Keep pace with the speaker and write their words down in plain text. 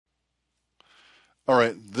All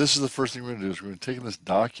right, this is the first thing we're going to do is we're going to take this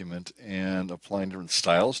document and applying different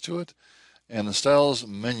styles to it. And the styles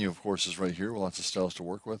menu, of course, is right here with lots of styles to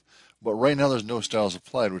work with. But right now there's no styles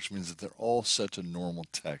applied, which means that they're all set to normal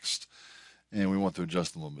text. And we want to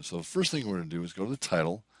adjust them a little bit. So the first thing we're going to do is go to the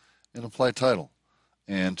title and apply title.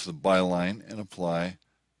 And to the byline and apply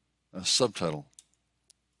a subtitle.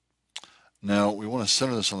 Now we want to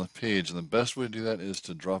center this on the page, and the best way to do that is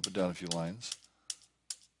to drop it down a few lines.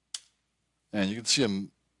 And you can see a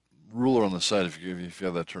ruler on the side if you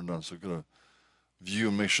have that turned on. So go to View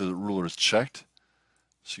and make sure the ruler is checked,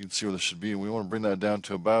 so you can see where this should be. And we want to bring that down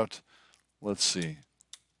to about, let's see,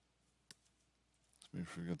 let me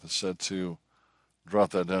forget the set to,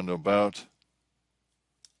 drop that down to about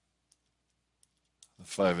the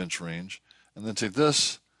 5-inch range, and then take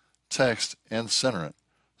this text and center it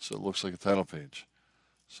so it looks like a title page.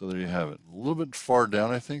 So there you have it. A little bit far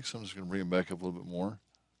down, I think, so I'm just going to bring it back up a little bit more.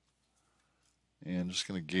 And just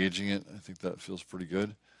kind of gauging it, I think that feels pretty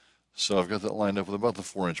good. So I've got that lined up with about the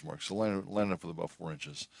 4-inch mark. So line it up with about 4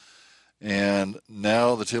 inches. And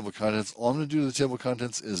now the table of contents, all I'm going to do to the table of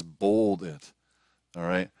contents is bold it. All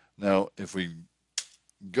right. Now, if we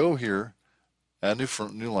go here, add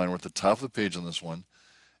new line, we're at the top of the page on this one,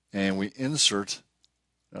 and we insert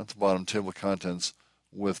down at the bottom table of contents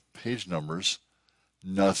with page numbers,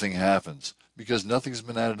 nothing happens because nothing's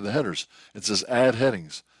been added to the headers. It says add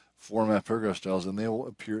headings, format paragraph styles, and they will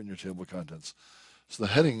appear in your table of contents. So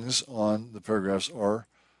the headings on the paragraphs are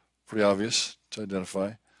pretty obvious to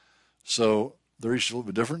identify. So they're each a little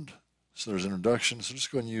bit different. So there's introduction. So just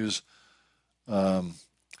go ahead and use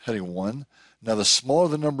heading 1. Now the smaller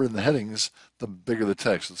the number in the headings, the bigger the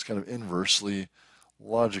text. It's kind of inversely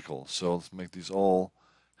logical. So let's make these all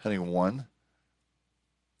heading 1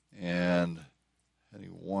 and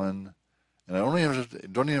heading 1. And I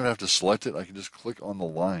don't even have to select it. I can just click on the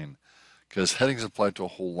line because headings apply to a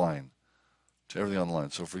whole line, to everything on the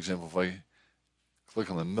line. So for example, if I click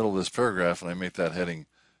on the middle of this paragraph and I make that heading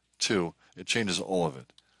 2, it changes all of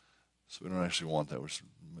it. So we don't actually want that. We're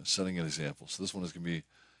setting an example. So this one is going to be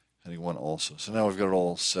heading 1 also. So now we've got it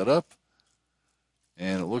all set up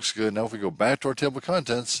and it looks good. Now if we go back to our table of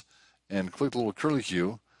contents and click the little curly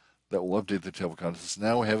Q, that will update the table of contents.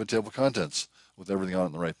 Now we have a table of contents with everything on it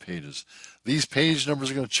in the right pages. These page numbers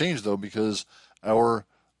are going to change though because our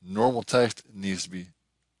normal text needs to be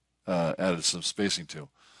added some spacing to.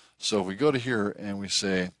 So if we go to here and we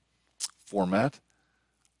say format,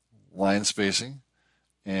 line spacing,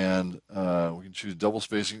 and we can choose double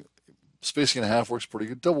spacing. Spacing and a half works pretty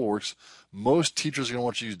good. Double works. Most teachers are going to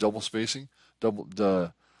want you to use double spacing, double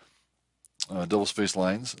spaced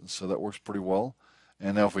lines, so that works pretty well.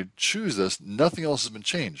 And now if we choose this, nothing else has been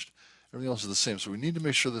changed. Everything else is the same. So we need to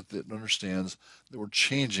make sure that it understands that we're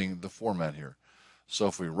changing the format here. So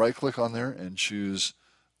if we right-click on there and choose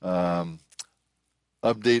update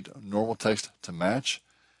normal text to match,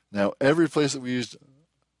 now every place that we used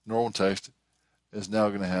normal text is now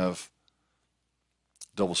going to have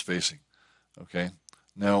double spacing. Okay.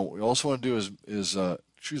 Now what we also want to do is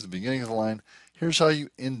choose the beginning of the line. Here's how you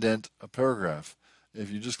indent a paragraph. If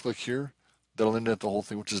you just click here, that'll indent the whole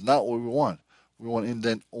thing, which is not what we want. We want to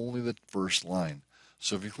indent only the first line.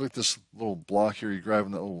 So if you click this little block here, you grab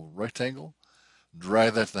in that little rectangle,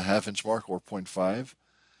 drag that to the 1/2-inch mark or 0.5.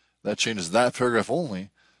 That changes that paragraph only.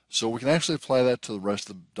 So we can actually apply that to the rest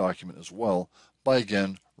of the document as well by,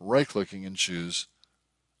 again, right-clicking and choose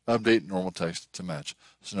update normal text to match.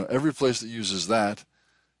 So now every place that uses that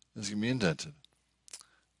is going to be indented.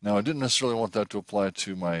 Now I didn't necessarily want that to apply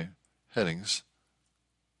to my headings.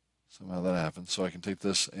 Somehow that happened. So I can take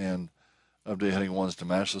this and update heading 1s to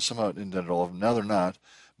match. So somehow it indented all of them. Now they're not.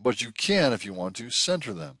 But you can, if you want to,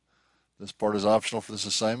 center them. This part is optional for this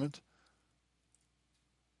assignment.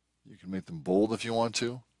 You can make them bold if you want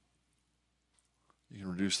to. You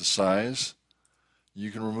can reduce the size. You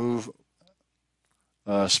can remove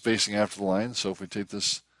spacing after the line. So if we take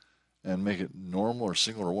this and make it normal or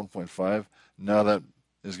single or 1.5, now that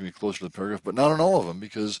is going to be closer to the paragraph, but not on all of them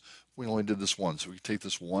because we only did this one. So we can take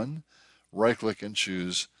this one, right-click and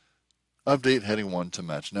choose update heading 1 to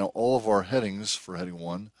match. Now all of our headings for heading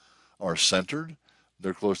 1 are centered,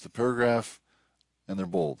 they're close to the paragraph, and they're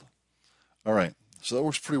bold. All right, so that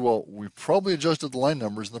works pretty well. We probably adjusted the line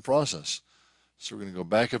numbers in the process. So we're going to go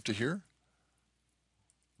back up to here,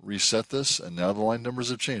 reset this, and now the line numbers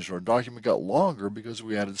have changed. Our document got longer because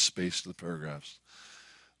we added space to the paragraphs.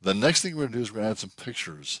 The next thing we're going to do is we're going to add some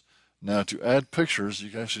pictures. Now to add pictures, you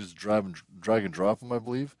can actually just drag and drop them, I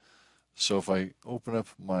believe. So if I open up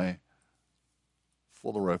my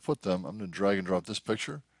folder where I put them, I'm going to drag and drop this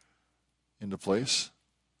picture into place.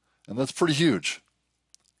 And that's pretty huge.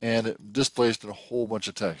 and it displaced a whole bunch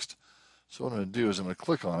of text. So what I'm going to do is I'm going to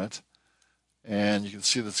click on it, and you can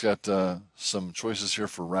see that it's got some choices here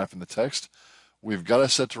for wrapping the text. We've got it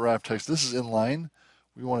set to wrap text. This is inline.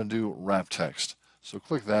 We want to do wrap text. So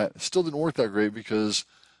click that. It still didn't work that great because,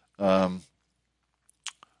 well,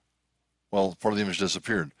 part of the image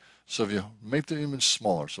disappeared. So if you make the image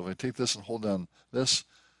smaller, so if I take this and hold down this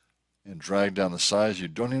and drag down the size, you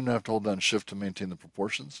don't even have to hold down Shift to maintain the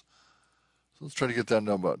proportions. So let's try to get that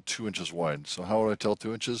down about 2 inches wide. So how would I tell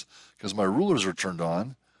 2 inches? Because my rulers are turned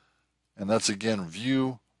on, and that's again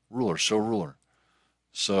View, Ruler, Show Ruler.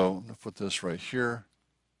 So I'm going to put this right here,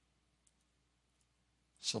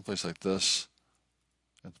 someplace like this,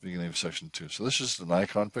 at the beginning of section 2. So this is just an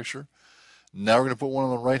icon picture. Now we're going to put one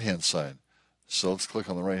on the right-hand side. So let's click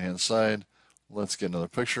on the right-hand side. Let's get another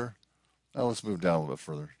picture. Now let's move down a little bit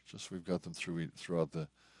further, just so we've got them throughout the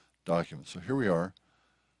document. So here we are.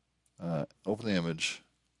 Open the image,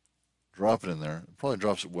 drop it in there. It probably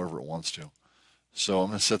drops it wherever it wants to. So I'm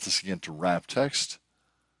going to set this again to wrap text.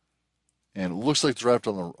 And it looks like it's wrapped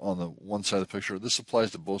on the one side of the picture. This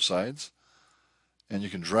applies to both sides. And you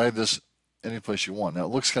can drag this any place you want. Now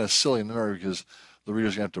it looks kind of silly in there because the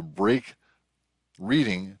reader's going to have to break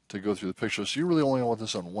reading to go through the picture. So you really only want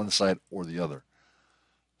this on one side or the other.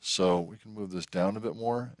 So we can move this down a bit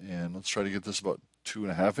more, and let's try to get this about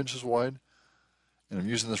 2.5 inches wide. And I'm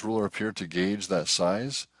using this ruler up here to gauge that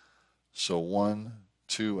size. So 1,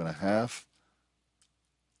 2.5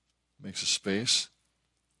 makes a space.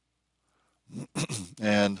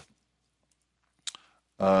 And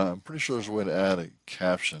I'm pretty sure there's a way to add a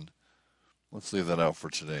caption. Let's leave that out for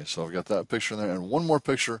today. So I've got that picture in there, and one more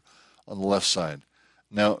picture on the left side.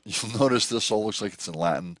 Now, you'll notice this all looks like it's in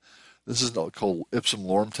Latin. This is called ipsum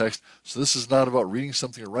lorem text. So this is not about reading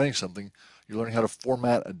something or writing something. You're learning how to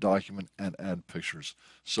format a document and add pictures.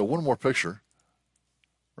 So one more picture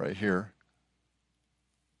right here.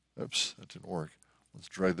 Oops, that didn't work. Let's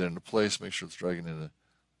drag that into place. Make sure it's dragging into,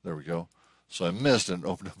 there we go. So I missed and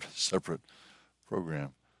opened up a separate program.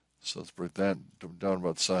 So let's break that down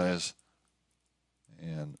about size.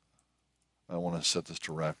 And I want to set this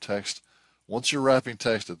to wrap text. Once you're wrapping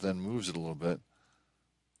text, it then moves it a little bit.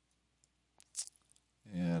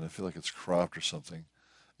 And I feel like it's cropped or something.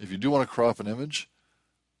 If you do want to crop an image,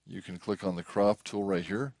 you can click on the crop tool right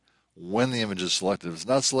here when the image is selected. If it's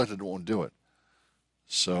not selected, it won't do it.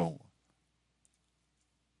 So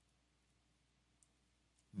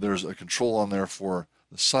there's a control on there for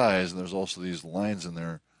the size, and there's also these lines in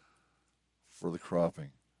there for the cropping.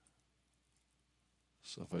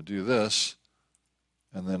 So if I do this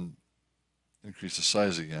and then increase the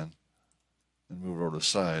size again and move it over to the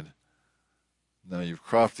side, now you've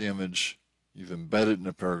cropped the image, you've embedded it in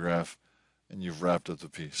a paragraph, and you've wrapped up the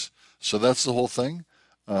piece. So that's the whole thing.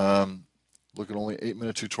 Look at only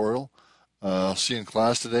 8-minute tutorial. I'll see you in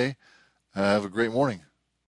class today. Have a great morning.